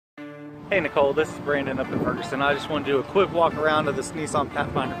Hey Nicole, this is Brandon up in Ferguson. I just want to do a quick walk around of this Nissan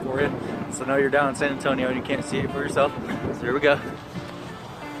Pathfinder for you. So I know you're down in San Antonio and you can't see it for yourself. So here we go.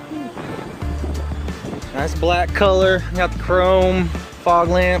 Nice black color, got the chrome, fog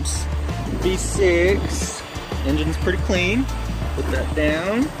lamps, V6. Engine's pretty clean. Put that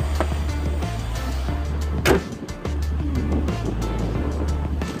down.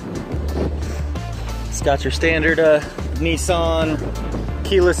 It's got your standard Nissan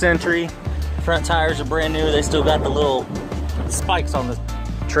keyless entry. Front tires are brand new. They still got the little spikes on the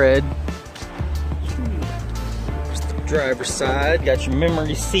tread. Here's the driver's side. Got your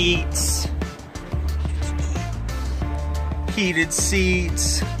memory seats, heated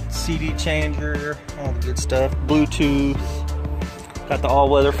seats, CD changer, all the good stuff. Bluetooth. Got the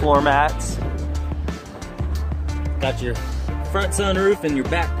all-weather floor mats. Got your front sunroof and your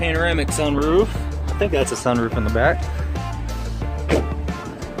back panoramic sunroof. I think that's a sunroof in the back.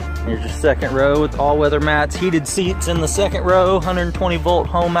 Here's your second row with all-weather mats, heated seats in the second row, 120 volt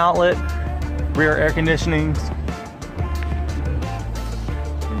home outlet, rear air conditioning,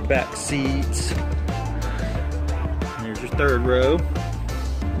 your back seats. Here's your third row.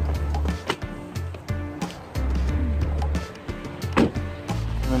 And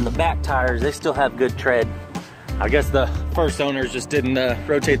then the back tires, they still have good tread. I guess the first owners just didn't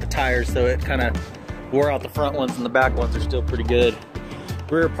rotate the tires, so it kind of wore out the front ones, and the back ones are still pretty good.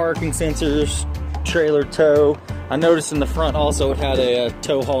 Rear parking sensors, trailer tow. I noticed in the front also it had a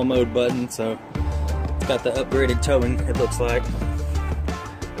tow haul mode button, so it's got the upgraded towing, it looks like.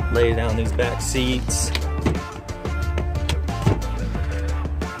 Lay down these back seats.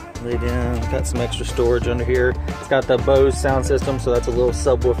 Lay down, got some extra storage under here. It's got the Bose sound system, so that's a little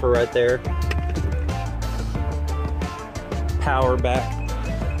subwoofer right there. Power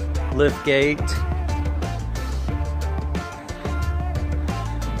back lift gate.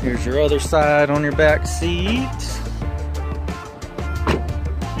 Here's your other side on your back seat.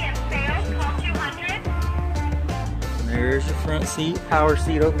 There's your front seat, power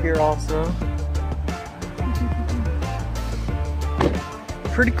seat over here also.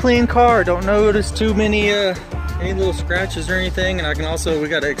 Pretty clean car. Don't notice too many any little scratches or anything. And I can also, we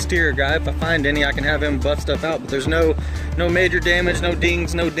got an exterior guy. If I find any, I can have him buff stuff out. But there's no major damage, no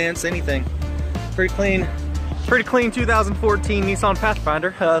dings, no dents, anything. Pretty clean 2014 Nissan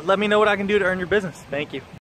Pathfinder. Let me know what I can do to earn your business. Thank you.